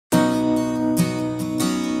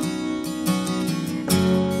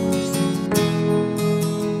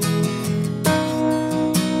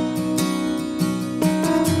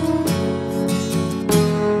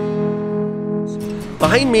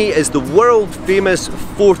behind me is the world famous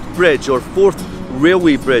Forth Bridge, or Forth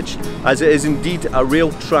Railway Bridge, as it is indeed a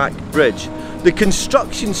rail track bridge. The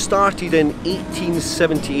construction started in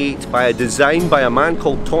 1878 by a design by a man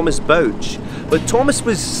called Thomas Bouch, but Thomas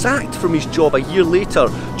was sacked from his job a year later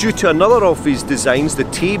due to another of his designs, the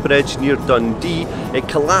Tay Bridge near Dundee. It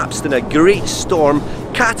collapsed in a great storm,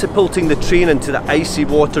 catapulting the train into the icy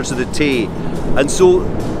waters of the Tay. And so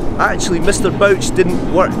actually Mr. Bouch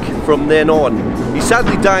didn't work from then on. He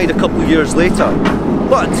sadly died a couple of years later.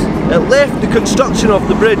 But it left the construction of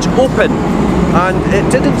the bridge open, and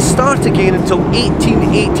it didn't start again until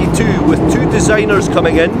 1882 with two designers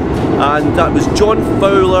coming in, and that was John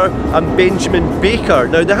Fowler and Benjamin Baker.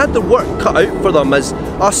 Now they had the work cut out for them, as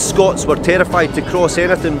us Scots were terrified to cross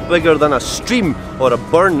anything bigger than a stream or a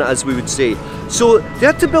burn, as we would say. So they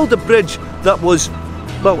had to build a bridge that was,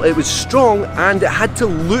 well, it was strong and it had to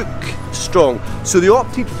look strong. So they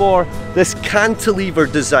opted for this cantilever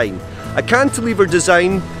design. A cantilever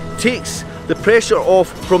design takes the pressure off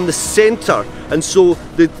from the centre, and so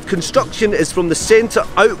the construction is from the centre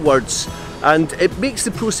outwards, and it makes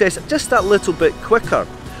the process just that little bit quicker.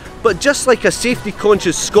 But just like a safety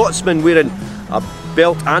conscious Scotsman wearing a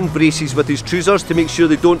belt and braces with his trousers to make sure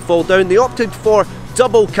they don't fall down, they opted for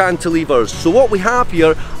double cantilevers. So what we have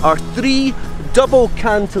here are three double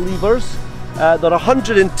cantilevers. They're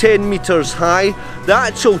 110 metres high. The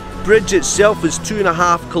actual bridge itself is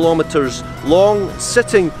 2.5 kilometres long,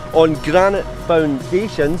 sitting on granite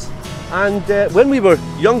foundations. And when we were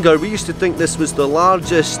younger, we used to think this was the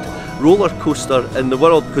largest roller coaster in the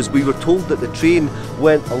world, because we were told that the train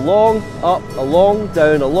went along, up, along,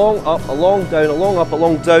 down, along, up, along, down, along, up,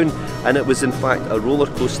 along, down, and it was in fact a roller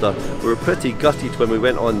coaster. We were pretty gutted when we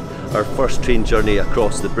went on our first train journey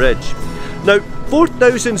across the bridge. Now,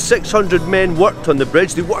 4,600 men worked on the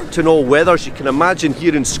bridge. They worked in all weathers. You can imagine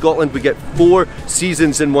here in Scotland we get 4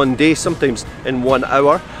 seasons in one day, sometimes in 1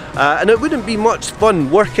 hour. And it wouldn't be much fun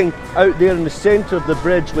working out there in the centre of the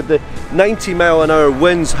bridge with the 90-mile-an-hour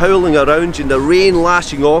winds howling around you and the rain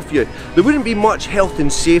lashing off you. There wouldn't be much health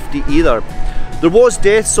and safety either. There was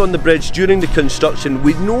deaths on the bridge during the construction.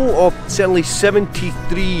 We know of certainly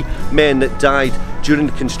 73 men that died during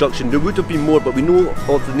the construction. There would have been more, but we know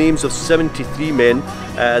of the names of 73 men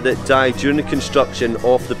that died during the construction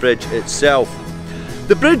of the bridge itself.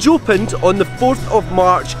 The bridge opened on the 4th of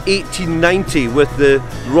March 1890 with the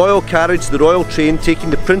royal carriage, the royal train, taking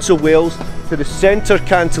the Prince of Wales to the centre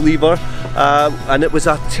cantilever, and it was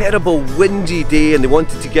a terrible windy day, and they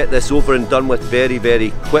wanted to get this over and done with very,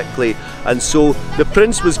 very quickly. And so the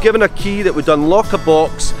Prince was given a key that would unlock a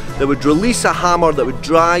box, that would release a hammer that would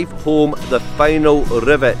drive home the final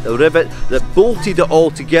rivet, a rivet that bolted it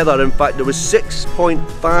all together. In fact, there was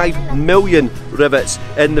 6.5 million rivets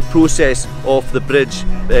in the process of the bridge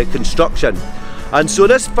construction. And so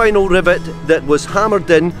this final rivet that was hammered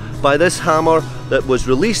in by this hammer that was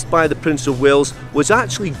released by the Prince of Wales was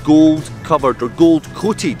actually gold covered or gold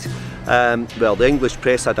coated. Well, the English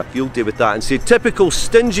press had a field day with that and said, typical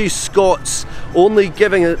stingy Scots, only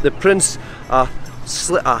giving the Prince a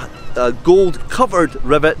gold covered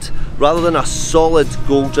rivet rather than a solid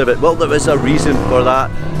gold rivet. Well, there is a reason for that.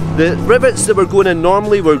 The rivets that were going in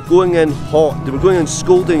normally were going in hot, they were going in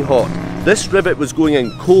scalding hot. This rivet was going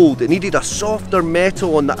in cold. It needed a softer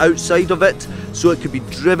metal on the outside of it so it could be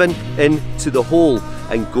driven into the hole,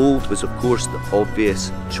 and gold was of course the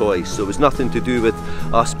obvious choice. So it was nothing to do with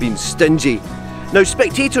us being stingy. Now,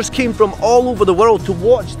 spectators came from all over the world to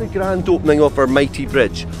watch the grand opening of our mighty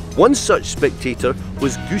bridge. One such spectator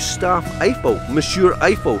was Gustave Eiffel, Monsieur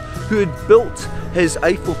Eiffel, who had built his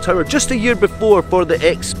Eiffel Tower just a year before for the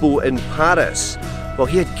Expo in Paris. Well,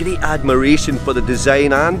 he had great admiration for the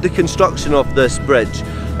design and the construction of this bridge,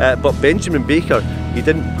 but Benjamin Baker, he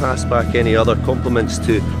didn't pass back any other compliments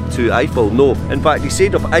to Eiffel, no. In fact, he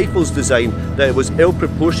said of Eiffel's design that it was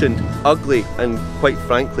ill-proportioned, ugly, and quite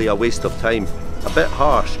frankly a waste of time. A bit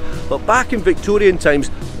harsh. But back in Victorian times,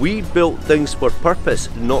 we built things for purpose,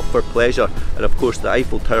 not for pleasure. And of course the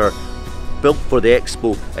Eiffel Tower, built for the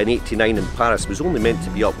Expo in '89 in Paris, was only meant to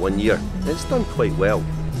be up 1 year. It's done quite well.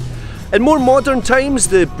 In more modern times,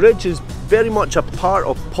 the bridge is very much a part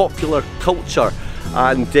of popular culture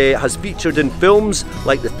and has featured in films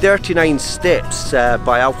like The 39 Steps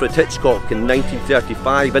by Alfred Hitchcock in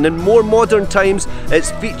 1935, and in more modern times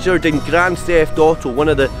it's featured in Grand Theft Auto, one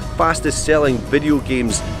of the fastest selling video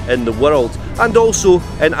games in the world, and also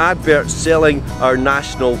in adverts selling our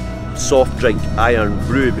national soft drink Iron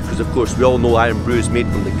Brew, because of course we all know Iron Brew is made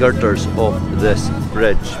from the girders of this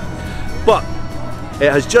bridge. But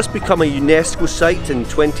it has just become a UNESCO site in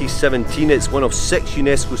 2017. It's one of 6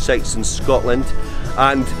 UNESCO sites in Scotland,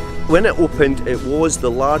 and when it opened, it was the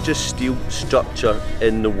largest steel structure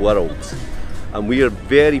in the world, and we are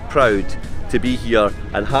very proud to be here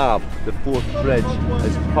and have the Forth Bridge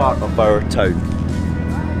as part of our town.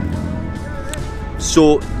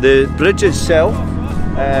 So the bridge itself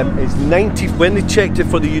is 90, when they checked it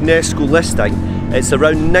for the UNESCO listing, it's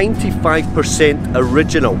around 95%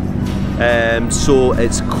 original. So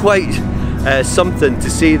it's quite something to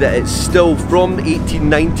say that it's still from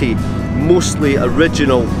 1890, mostly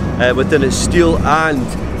original within its steel and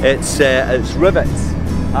its rivets.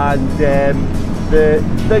 And the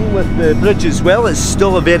thing with the bridge as well, it's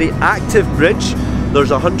still a very active bridge.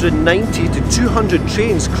 There's 190 to 200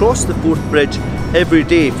 trains cross the Forth Bridge every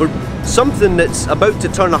day. For something that's about to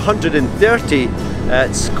turn 130,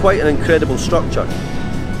 it's quite an incredible structure.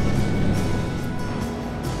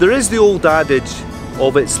 There is the old adage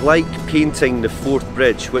of it's like painting the Forth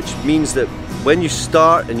Bridge, which means that when you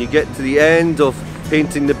start and you get to the end of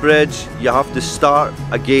painting the bridge, you have to start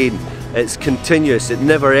again. It's continuous, it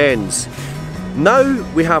never ends. Now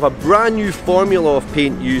we have a brand new formula of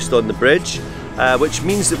paint used on the bridge, which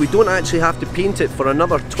means that we don't actually have to paint it for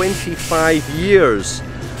another 25 years.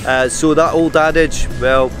 So that old adage,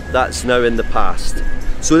 well, that's now in the past.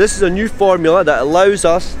 So this is a new formula that allows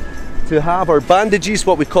us to have our bandages,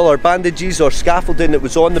 what we call our bandages or scaffolding that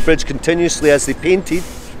was on the bridge continuously as they painted.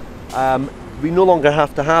 We no longer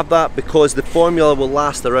have to have that because the formula will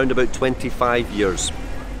last around about 25 years.